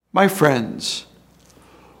My friends,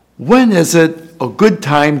 when is it a good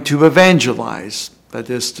time to evangelize? That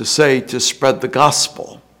is to say, to spread the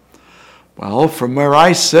gospel. Well, from where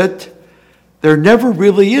I sit, there never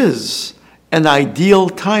really is an ideal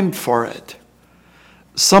time for it.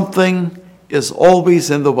 Something is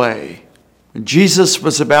always in the way. When Jesus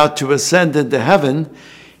was about to ascend into heaven,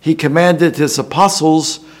 he commanded his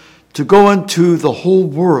apostles to go into the whole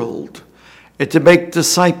world and to make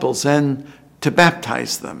disciples and to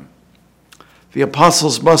baptize them. The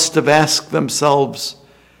apostles must have asked themselves,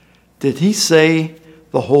 did he say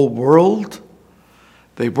the whole world?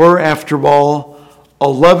 They were, after all,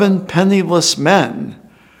 11 penniless men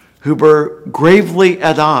who were gravely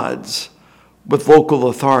at odds with local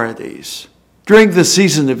authorities. During the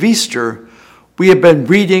season of Easter, we have been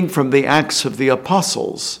reading from the Acts of the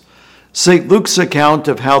Apostles, St. Luke's account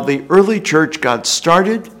of how the early church got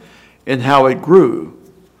started and how it grew.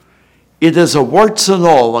 It is a warts and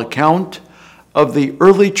all account of the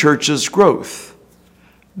early church's growth.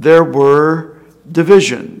 There were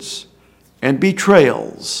divisions and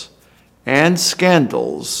betrayals and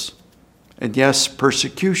scandals and, yes,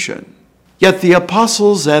 persecution. Yet the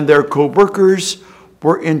apostles and their co-workers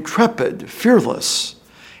were intrepid, fearless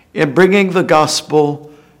in bringing the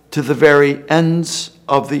gospel to the very ends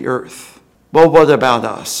of the earth. Well, what about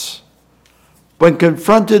us? When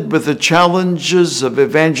confronted with the challenges of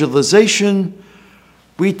evangelization,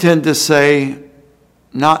 we tend to say,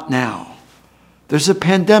 not now. There's a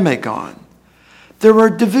pandemic on. There are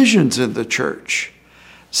divisions in the church.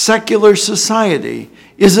 Secular society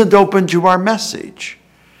isn't open to our message.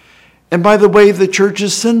 And by the way, the church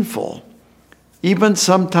is sinful, even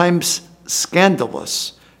sometimes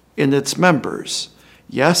scandalous in its members.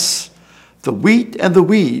 Yes, the wheat and the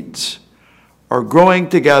weeds are growing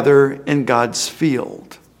together in God's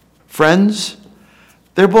field. Friends,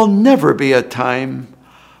 there will never be a time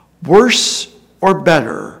worse or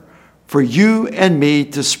better for you and me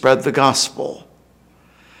to spread the gospel.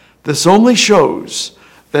 This only shows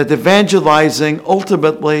that evangelizing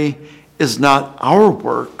ultimately is not our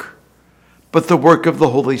work, but the work of the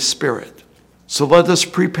Holy Spirit. So let us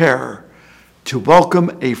prepare to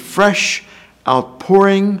welcome a fresh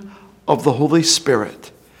outpouring of the Holy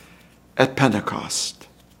Spirit at Pentecost.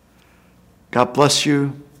 God bless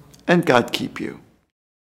you and God keep you.